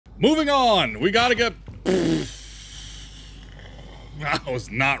Moving on. We gotta get... I was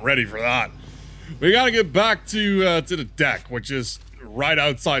not ready for that. We gotta get back to the deck, which is right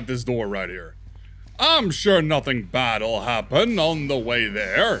outside this door right here. I'm sure nothing bad will happen on the way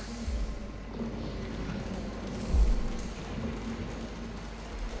there.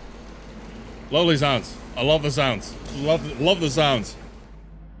 Lovely sounds. I love the sounds. Love the sounds.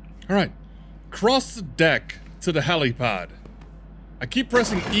 Alright. Cross the deck to the helipad. I keep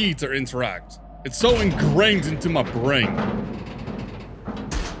pressing E to interact. It's so ingrained into my brain.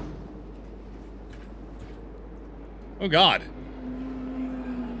 Oh god.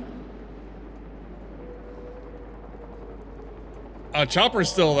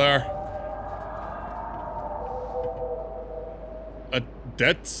 Chopper's still there. A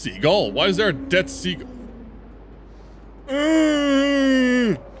dead seagull? Why is there a dead seagull?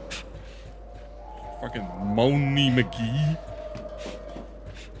 Fucking Moni McGee.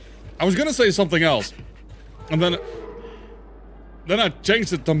 I was gonna say something else. And then I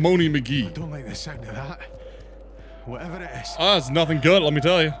changed it to Moni McGee. I don't like the sound of that. Whatever it is. Ah, it's nothing good, let me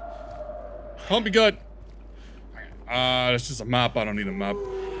tell you. Can't be good. It's just a map. I don't need a map.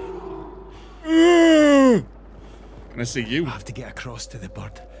 Can I see you? I have to get across to the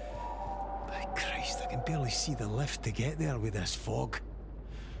bird. By Christ, I can barely see the lift to get there with this fog.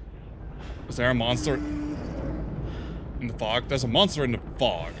 Is there a monster in the fog? There's a monster in the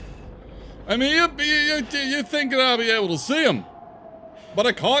fog. I mean, you think I'll be able to see him, but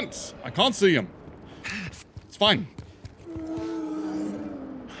I can't. I can't see him. It's fine.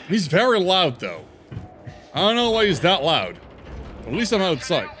 He's very loud, though. I don't know why he's that loud. At least I'm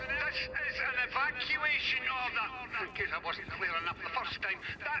outside. This is an evacuation order. In case I wasn't clear enough the first time,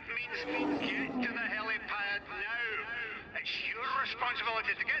 that means we get to the helipad now. It's your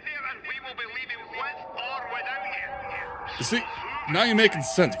responsibility to get there, and we will be leaving with or without you. You see, now you're making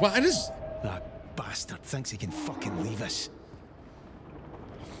sense. Well, I just... That bastard thinks he can fucking leave us.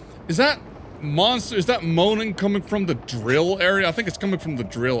 Is that monster, is that moaning coming from the drill area? I think it's coming from the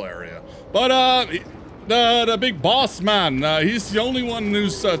drill area. But, the big boss man, he's the only one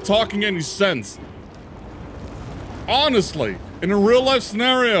who's talking any sense. Honestly, in a real life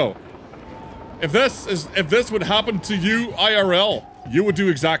scenario, if this would happen to you IRL, you would do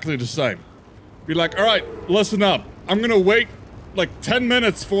exactly the same. Be like, all right, listen up. I'm gonna wait like 10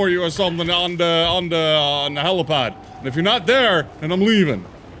 minutes for you or something on the helipad. And if you're not there, then I'm leaving.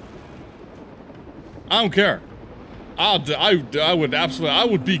 I don't care. I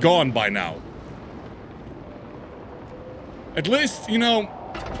would be gone by now. At least, you know,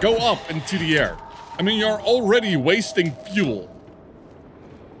 go up into the air. I mean, you're already wasting fuel.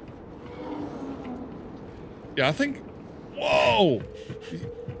 Yeah, I think... Whoa!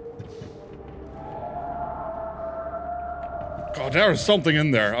 God, there is something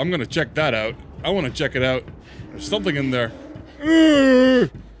in there. I'm gonna check that out. I want to check it out. There's something in there.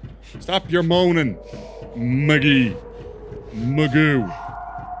 Stop your moaning, Maggie. Magoo.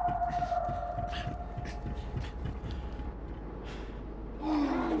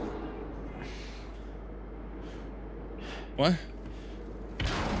 What?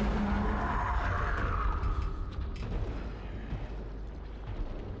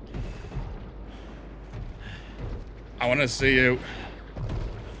 I want to see you.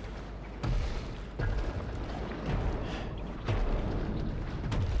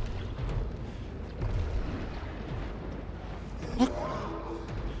 What?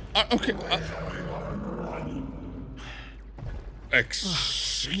 Okay.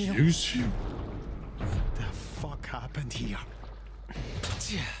 Excuse you. What the fuck happened here?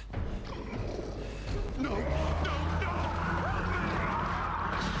 No, no, no!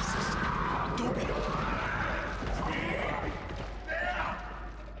 Jesus. Dobby!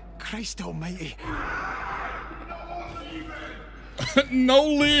 Christ almighty! No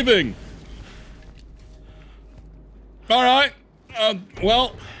leaving! Alright.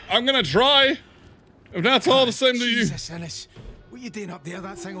 Well, I'm gonna try. If that's all the same to you. Jesus, Ennis. What you doing up there?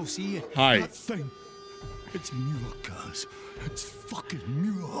 That thing will see you. Hi. That thing. It's Muir, guys. It's fucking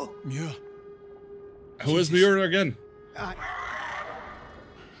Muir. Muir. Who is Muir again?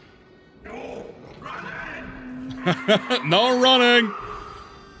 No running!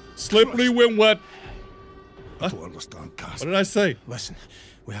 Slippery when wet. I don't understand, Cass. What did I say? Listen,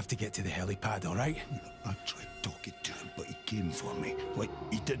 we have to get to the helipad, alright? I tried talking to him, but he came for me. Like,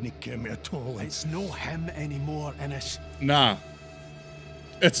 he didn't care me at all. It's no him anymore, Ennis. Nah.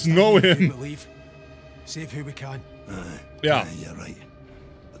 It's no him. Leave. Save who we can. Yeah. You're right.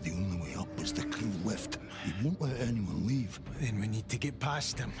 But the only way up is the crew lift. He won't let anyone leave. Then we need to get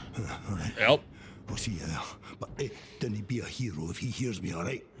past him. Yep. I'll see you there. But don't be a hero if he hears me, all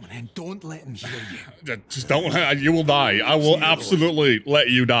right? And then don't let him hear you. Just don't. You will die. I will absolutely let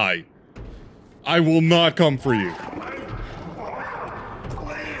you die. I will not come for you.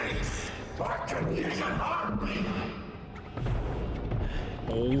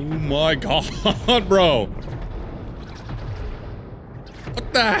 Oh my god, bro.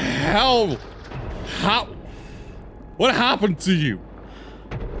 What the hell? How? What happened to you?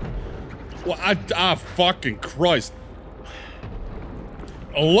 Well, fucking Christ.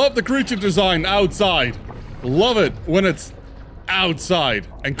 I love the creature design outside. Love it when it's outside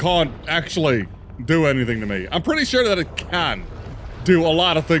and can't actually do anything to me. I'm pretty sure that it can do a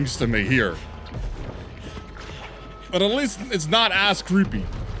lot of things to me here. But at least it's not as creepy.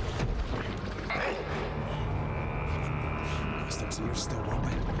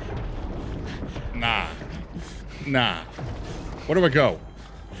 Nah. Nah. Where do I go?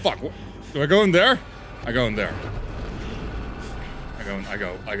 Fuck. Do I go in there? I go in there. I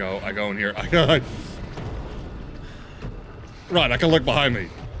go in here. Right, I can look behind me.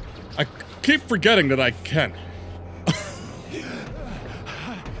 I keep forgetting that I can.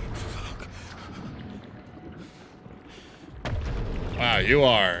 Wow,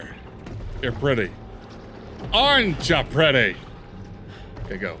 you're pretty. Aren't ya pretty?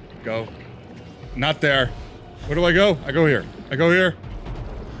 Okay, go. Go. Not there. Where do I go? I go here. I go here.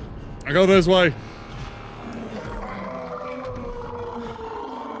 I go this way.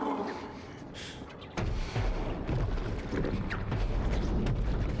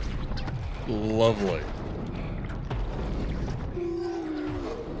 Lovely.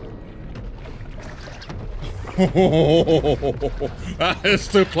 That is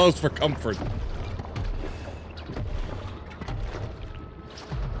too close for comfort.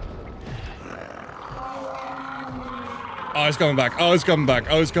 Oh, he's coming back. Oh, he's coming back.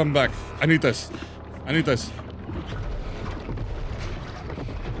 Oh, he's coming back. I need this. I need this.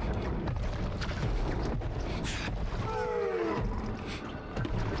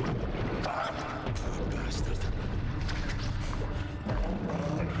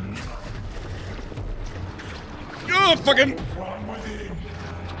 Oh, fucking...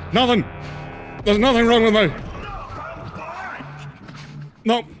 Nothing. There's nothing wrong with me.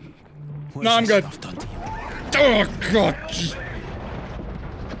 No. No, I'm good. Oh, God.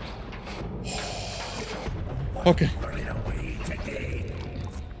 Okay.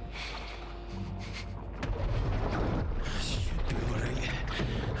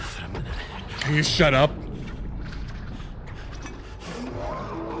 Can you shut up?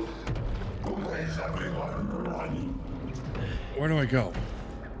 Where do I go?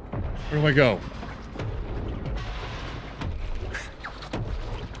 Where do I go?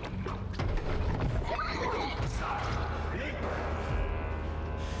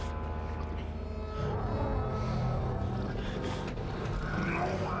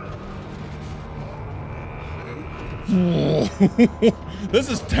 This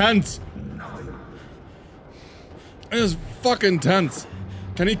is tense. This is fucking tense.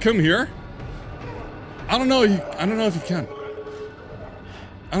 Can he come here? I don't know. I don't know if he can.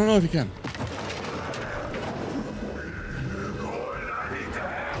 I don't know if he can.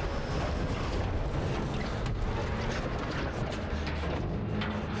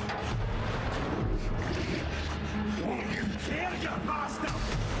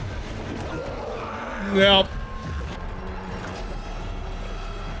 Yep.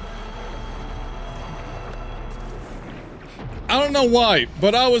 I don't know why,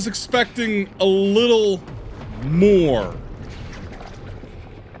 but I was expecting a little more.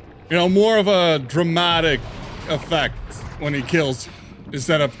 You know, more of a dramatic effect when he kills you,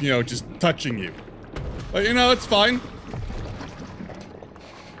 instead of, you know, just touching you. But, you know, it's fine.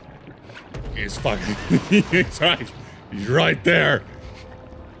 He's fucking... He's right. He's right there.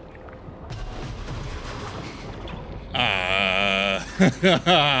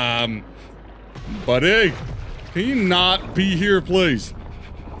 Buddy, can you not be here, please?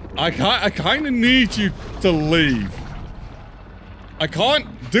 I kind of need you to leave. I can't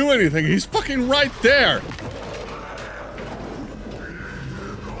do anything. He's fucking right there.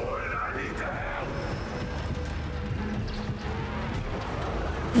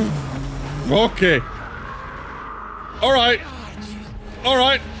 Okay. All right. All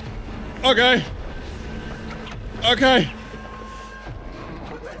right. Okay. Okay.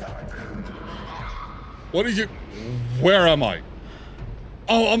 What did you... Where am I?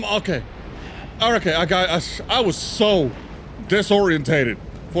 Oh, I'm... Okay. Okay, I was so disorientated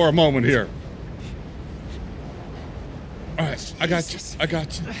for a moment here. Alright, I got you. I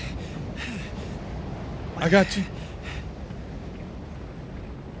got you. I got you.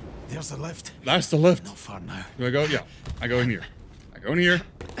 There's the lift. That's the lift. Not far now. Do I go? Yeah. I go in here. I go in here.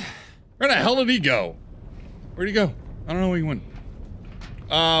 Where the hell did he go? Where'd he go? I don't know where he went.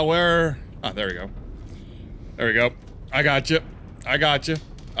 Where? Oh, there we go. There we go. I got you. I got you.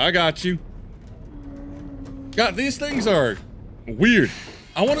 I got you. God, these things are weird.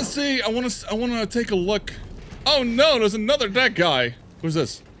 I want to see. I want to take a look. Oh no, there's another dead guy. Who's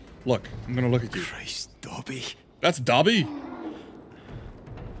this? Look, I'm gonna look at you. Christ, Dobby. That's Dobby.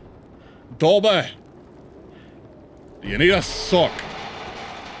 Dobby. You need a sock.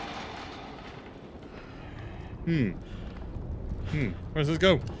 Where does this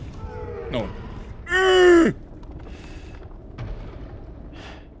go? No one.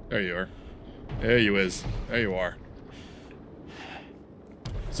 There you are. There you is. There you are.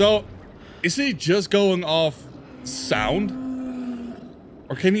 So, is he just going off sound?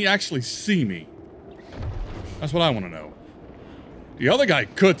 Or can he actually see me? That's what I want to know. The other guy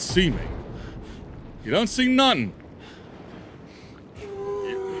could see me. You don't see nothing.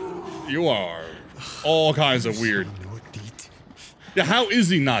 You are all kinds of weird. Yeah, how is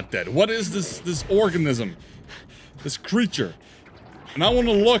he not dead? What is this organism? This creature? And I want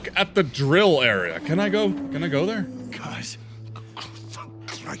to look at the drill area. Can I go there? Guys, thank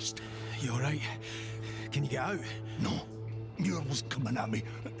Christ. You alright? Can you get out? No, Muir was coming at me.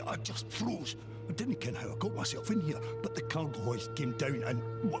 I just froze. I didn't ken how I got myself in here, but the cargo hoist came down and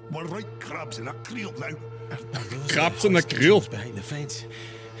we're right crabs in a creel now. Crabs in a creel? Behind the fence.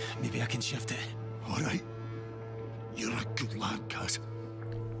 Maybe I can shift it. Alright. You're a good lad, Kaz.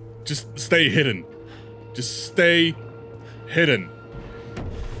 Just stay hidden. Just stay hidden.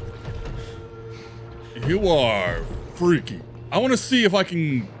 You are freaky. I want to see if I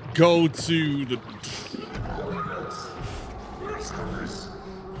can go to the...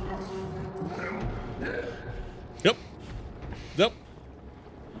 Yep. Yep.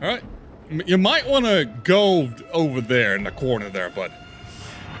 Alright. You might want to go over there in the corner there, bud.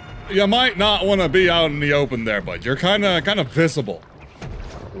 You might not want to be out in the open there, bud. You're kind of visible.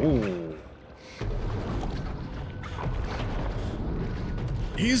 Ooh.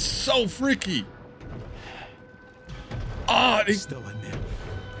 He's so freaky. Ah, He's still in there.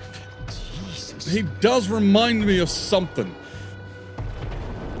 Jesus. he does remind me of something.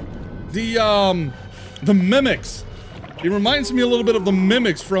 The mimics. He reminds me a little bit of the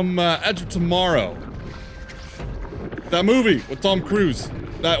mimics from Edge of Tomorrow. That movie with Tom Cruise.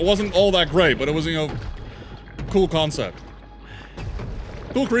 That wasn't all that great, but it was, you know, cool concept.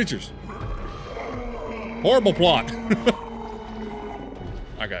 Cool creatures. Horrible plot.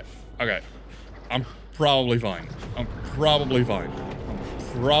 Okay, okay. I'm probably fine. I'm probably fine.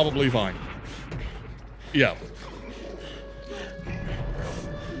 I'm probably fine. Yeah.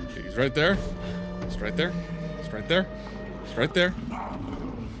 He's right there. He's right there. He's right there. He's right there.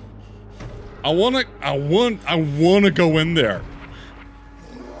 I wanna go in there.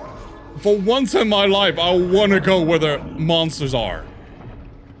 For once in my life, I wanna go where the monsters are.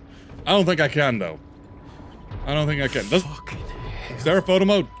 I don't think I can, though. I don't think I can. Is there a photo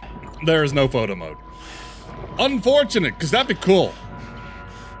mode? There is no photo mode. Unfortunate, because that'd be cool.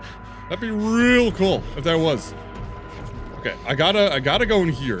 That'd be real cool if there was. Okay, I gotta go in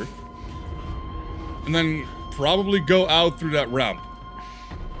here. And then probably go out through that ramp.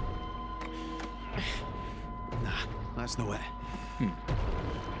 Nah, that's no it.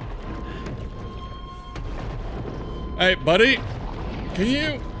 Hey, buddy. Can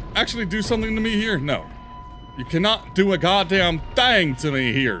you actually do something to me here? No. You cannot do a goddamn thing to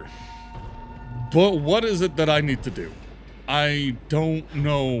me here. But what is it that I need to do? I don't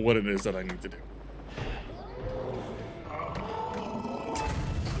know what it is that I need to do.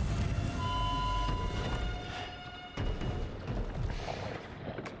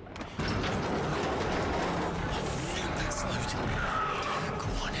 That's loud. Go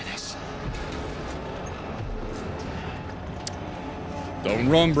on, Ennis. Don't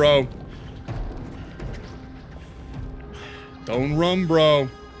run, bro. Don't run, bro.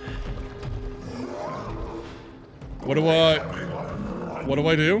 What do I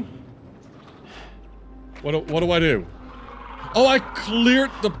do? What do I do? Oh, I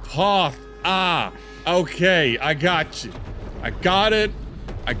cleared the path. Ah, okay. I got you. I got it.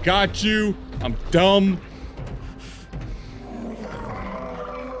 I got you. I'm dumb.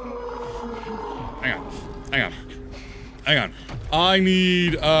 Hang on. Hang on. Hang on. I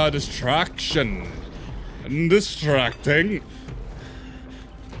need a distraction. Distracting.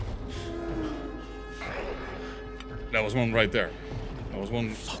 That was one right there. That was one.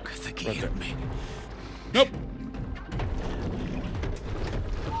 Fuck, I think right he hit there. me. Nope.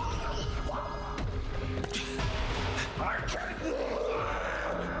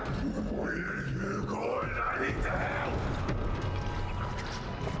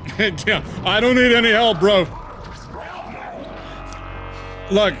 Yeah, I don't need any help, bro.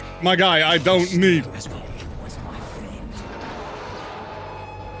 Look, my guy, I don't need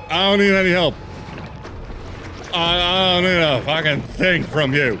any help. I don't need a fucking thing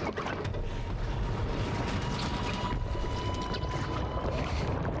from you.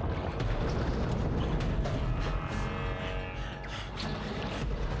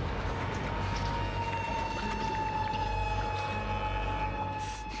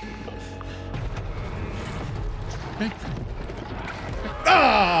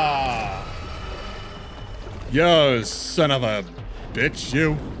 Ah! Yo, son of a bitch,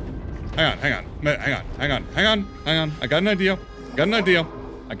 you. Hang on. I got an idea.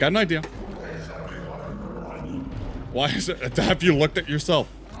 Why is it? Have you looked at yourself?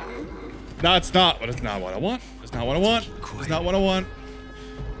 That's not what I want. It's not what I want. It's not what I want.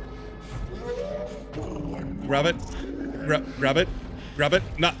 Grab it. Grab it.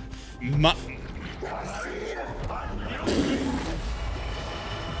 No.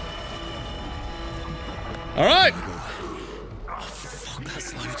 All right. Oh, fuck,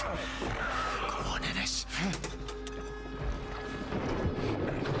 that's loud. Go on, Ennis.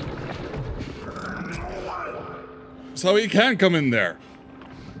 So he can come in there.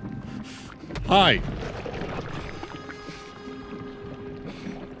 Hi.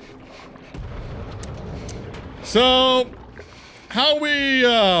 So, how we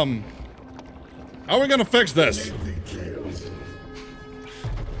gonna fix this?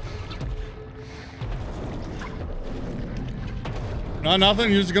 No,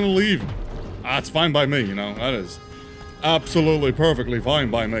 nothing. You're just gonna leave. That's fine by me, you know. That is absolutely perfectly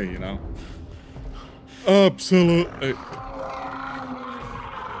fine by me, you know. Absolutely.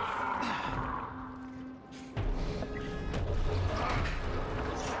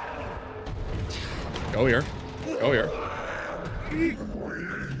 Go here. Go here.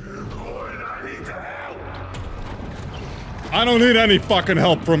 I don't need any fucking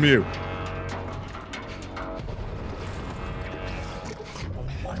help from you.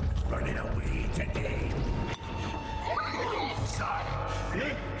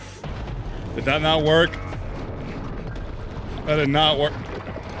 Did that not work? That did not work.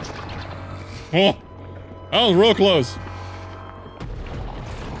 Oh, that was real close.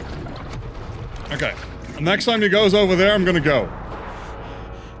 Okay, next time he goes over there, I'm gonna go.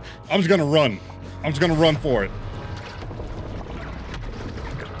 I'm just gonna run. I'm just gonna run for it.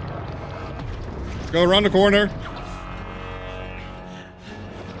 Go around the corner.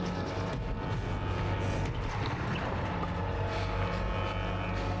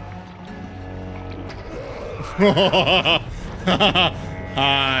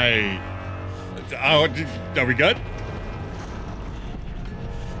 Hi. Oh, are we good?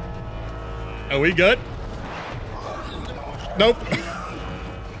 Are we good? Nope.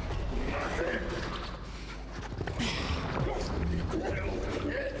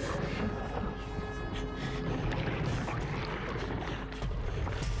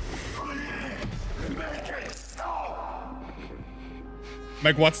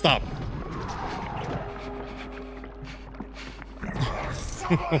 Make what stop?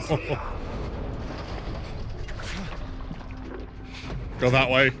 Go that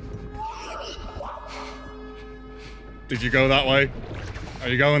way. Did you go that way? Are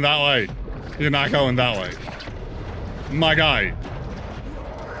you going that way? You're not going that way. My guy.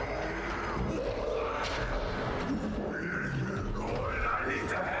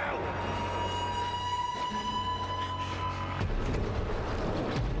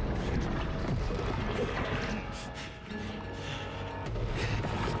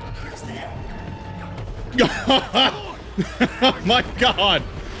 Oh my god!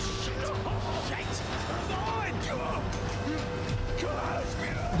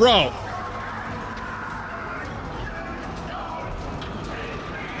 Bro!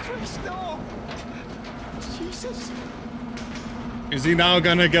 Jesus. Is he now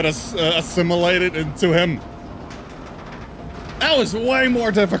gonna get us assimilated into him? That was way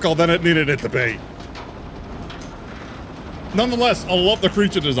more difficult than it needed it to be. Nonetheless, I love the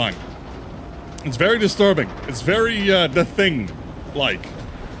creature design. It's very disturbing. It's very, The Thing-like.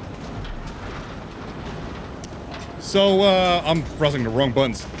 So, I'm pressing the wrong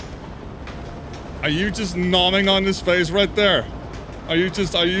buttons. Are you just nomming on his face right there? Are you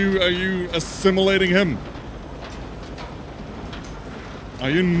assimilating him? Are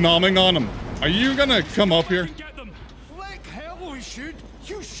you nomming on him? Are you gonna come up here? Get them. Like hell we should.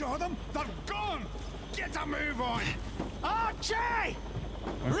 You saw them. They're gone. Get a move on. Archie!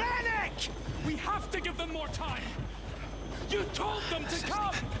 Rennick! We have to give them more time. You told them to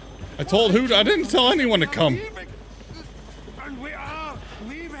come. I told who? I didn't tell anyone to come. And we are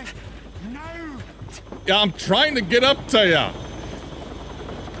leaving. going? Now! Yeah, I'm trying to get up to ya.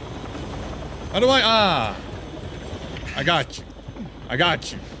 How do I? Ah. I got you. I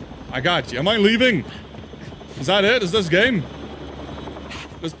got you. I got you. Am I leaving? Is that it? Is this game?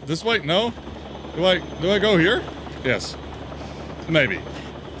 This way? No? Do I go here? Yes. Maybe.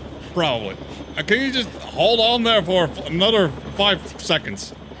 Probably. Can you just hold on there for another 5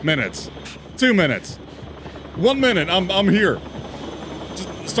 seconds? Minutes. 2 minutes. 1 minute. I'm here.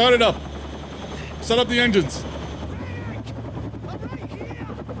 Just start it up. Set up the engines.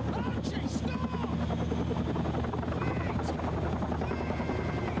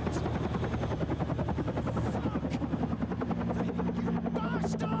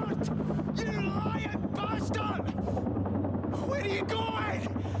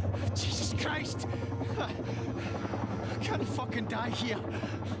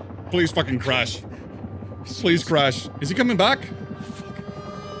 Please fucking crash. Please crash. Is he coming back?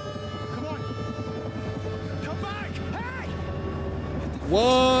 Come on! Come back! Hey!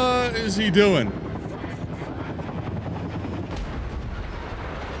 What is he doing?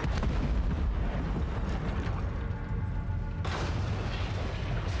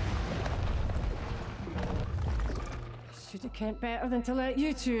 Should have kept better than to let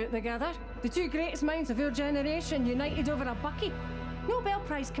you two out together. The two greatest minds of your generation united over a bucket. Nobel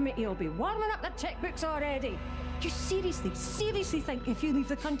Prize committee will be warming up their checkbooks already. You seriously think if you leave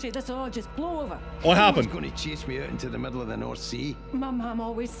the country, this will all just blow over? What happened? Going to chase me out into the middle of the North Sea. My mum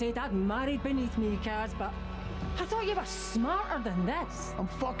always said I'd married beneath me, Kaz, but I thought you were smarter than this. I'm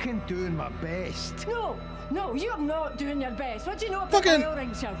fucking doing my best. No, you're not doing your best. What do you know about Fucking oil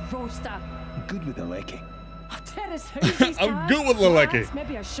rings, you roaster? I'm good with the lecky. Terrace houses, I'm good with the lecky. Flats,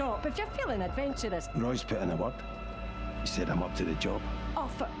 maybe a shop if you're feeling adventurous. Roy's put in a word. He said I'm up to the job. Oh,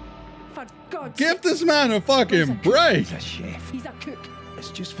 for God's Give sake. this man a fucking break. He's a chef. He's a cook. It's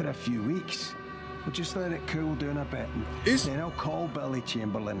just for a few weeks. We'll just let it cool down a bit. Is- Then I'll call Billy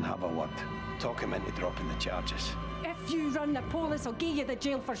Chamberlain and have a word. Talk him into dropping the charges. If you run the police, I'll give you the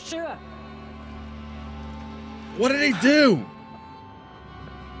jail for sure. What did he do?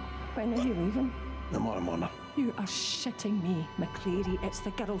 When are you leaving? Tomorrow morning. You are shitting me, McCleary. It's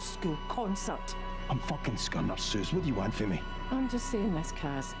the girls' school concert. I'm fucking Scunner, Suze. What do you want from me? I'm just saying this,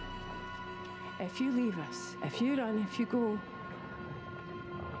 Kaz. If you leave us, if you run, if you go,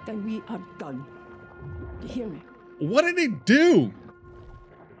 then we are done. You hear me? What did he do?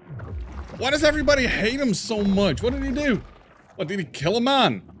 Why does everybody hate him so much? What did he do? What, did he kill a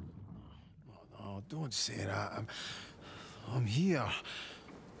man? Oh, don't say that. I'm here.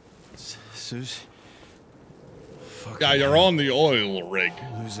 Suze. Yeah, you're on the oil rig.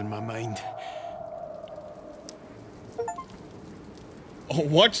 Losing my mind. Oh,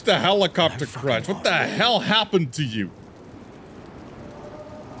 watch the helicopter crash. What the hell happened to you?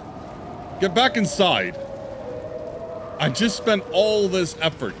 Get back inside. I just spent all this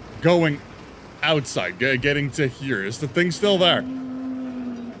effort going outside, getting to here. Is the thing still there?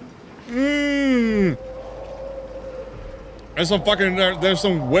 There's some fucking, there's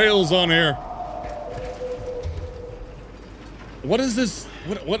some whales on here. What is this?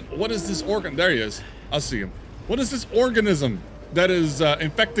 What is this organ? There he is. I see him. What is this organism that is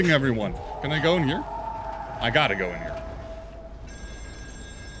infecting everyone? Can I go in here? I gotta go in here.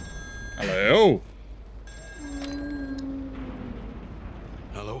 Hello?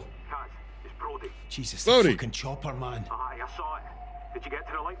 Hello? Kaz, it's Brody. Jesus, Brody. the fucking chopper, man. Aye, I saw it. Did you get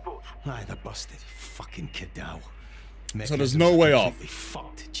to the lifeboats? Aye, they're busted. Fucking kidal. So there's no way off. Completely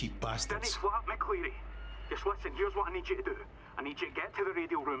fucked, cheap Denny bastards. flat, McCleary. Just listen, here's what I need you to do. I need you to get to the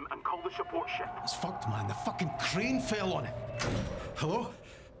radio room and call the support ship. It's fucked, man. The fucking crane fell on it. Hello?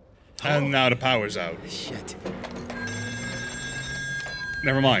 And now the power's out. Shit.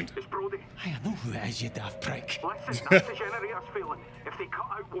 Never mind. It's Brody. Aye, I know who it is, you daft prick. Listen, that's the generator's failing. If they cut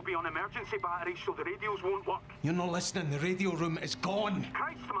out, we'll be on emergency batteries so the radios won't work. You're not listening. The radio room is gone.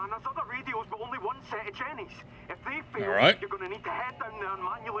 Christ, man, there's other radios, but only one set of Jennies. If they fail, All right. you're going to need to head down there and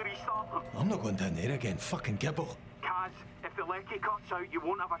manually restart them. I'm not going down there again. Fucking gibble. Kaz, if the lecky cuts out, you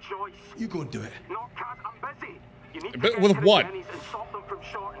won't have a choice. You go and do it. No, Kaz, I'm busy. You need to But get with to the what? Jennies and stop them from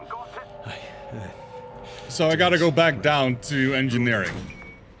shorting. Got it? Aye. So I gotta go back down to engineering.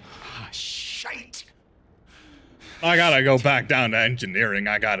 Ah, shite. I gotta go back down to engineering.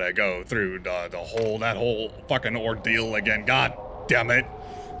 I gotta go through that whole fucking ordeal again. God damn it.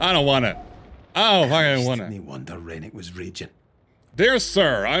 I don't wanna. I don't fucking wanna. No wonder Rennick was raging. Dear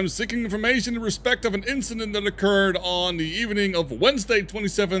sir, I'm seeking information in respect of an incident that occurred on the evening of Wednesday,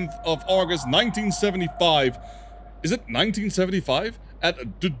 27th of August, 1975. Is it 1975?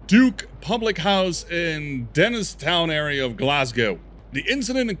 At the Duke Public House in Dennistown area of Glasgow. The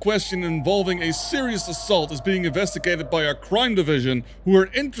incident in question involving a serious assault is being investigated by our crime division, who are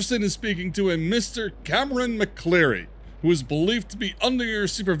interested in speaking to a Mr. Cameron McCleary, who is believed to be under your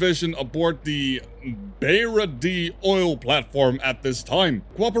supervision aboard the Beira D oil platform at this time.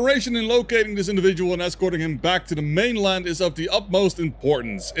 Cooperation in locating this individual and escorting him back to the mainland is of the utmost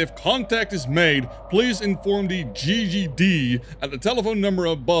importance. If contact is made, please inform the GGD at the telephone number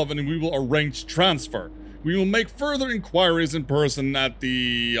above and we will arrange transfer. We will make further inquiries in person at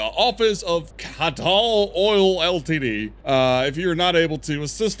the office of Qatar Oil Ltd. If you're not able to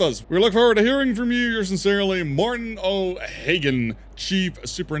assist us. We look forward to hearing from you. Yours sincerely, Martin O'Hagan, Chief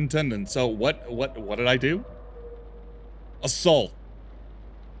Superintendent. So what did I do? Assault.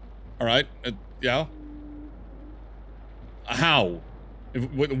 All right. Yeah. How?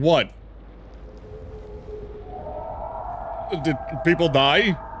 What? Did people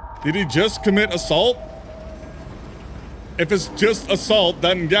die? Did he just commit assault? If it's just assault,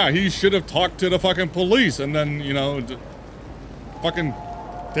 then yeah, he should have talked to the fucking police and then, you know, fucking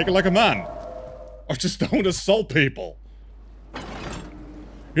take it like a man. Or just don't assault people.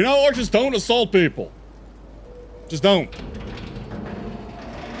 You know, or just don't assault people. Just don't.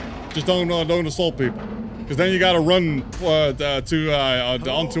 Just don't assault people. Because then you gotta run onto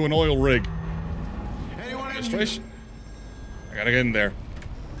an oil rig. Registration. I gotta get in there.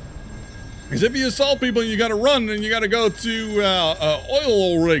 Because if you assault people, you gotta run and you gotta go to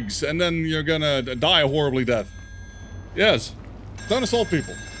oil rigs and then you're gonna die a horribly death. Yes. Don't assault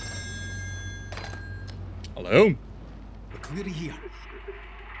people. Hello? McCleary here.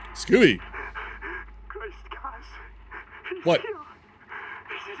 Scooby. Christ, guys. What? He's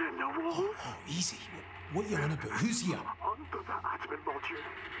in the wall. Oh, easy. What are you on about? Who's here? Under the admin module.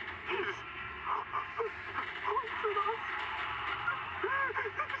 He's haunting us.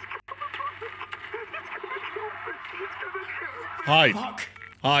 Hide. Fuck.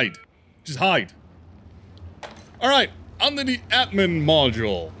 Hide. Just hide. Alright, under the admin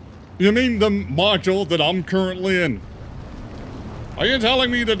module. You mean the module that I'm currently in? Are you telling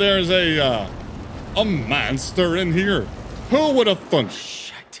me that there's a monster in here? Who would have thunk?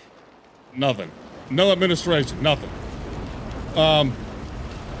 Shit. Nothing. No administration. Nothing.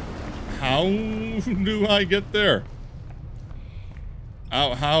 How do I get there?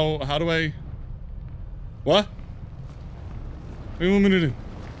 How do I... What? What do you want me to do? What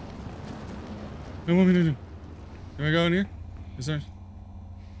do you want me to do? Can I go in here? Is there... Did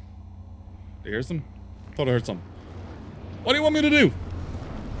you hear some? Thought I heard some. What do you want me to do?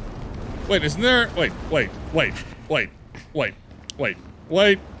 Wait, isn't there... Wait,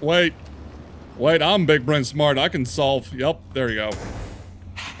 I'm big brain smart. I can solve... Yep, there you go.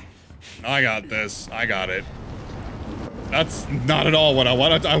 I got this. I got it. That's not at all what I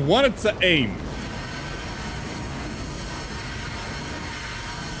wanted. I wanted to aim.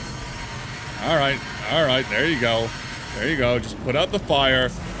 All right, there you go. There you go. Just put out the fire.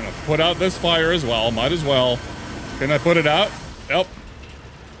 I'm gonna put out this fire as well. Might as well. Can I put it out? Yep.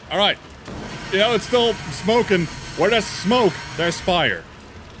 All right. You know, it's still smoking. Where there's smoke, there's fire.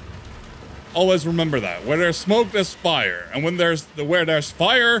 Always remember that. Where there's smoke, there's fire. And when where there's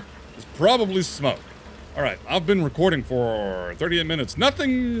fire, there's probably smoke. All right, I've been recording for 38 minutes.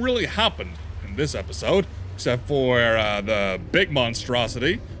 Nothing really happened in this episode, except for the big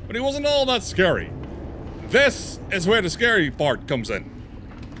monstrosity, but it wasn't all that scary. This is where the scary part comes in.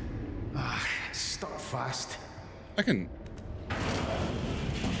 Ah, stuck fast. I can...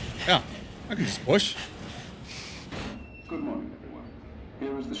 Yeah, I can just push. Good morning, everyone.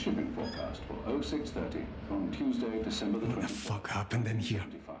 Here is the shipping forecast for 0630 on Tuesday, December the 25th. What the fuck happened in here?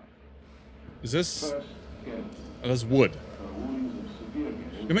 Is this... First, again, Oh, that's wood. warnings of severe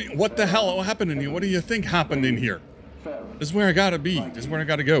I mean, what the hell? What happened in here? What do you think happened in here? This is where I gotta be. This is where I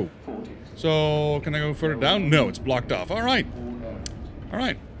gotta go. So, can I go further down? No, it's blocked off. All right. All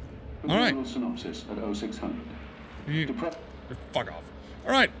right. All right. Synopsis at 0600. Fuck off.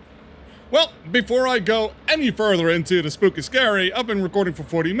 All right. Well, before I go any further into the spooky scary, I've been recording for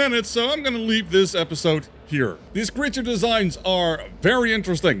 40 minutes, so I'm gonna leave this episode here. These creature designs are very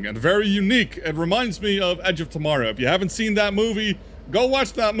interesting and very unique. It reminds me of Edge of Tomorrow. If you haven't seen that movie, go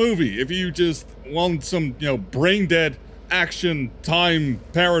watch that movie. If you just want some, you know, brain dead action time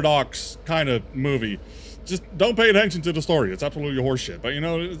paradox kind of movie, just don't pay attention to the story. It's absolutely horseshit. But you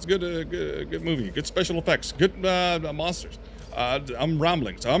know, it's good, good movie, good special effects, good monsters. I'm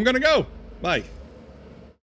rambling, so I'm gonna go. Bye.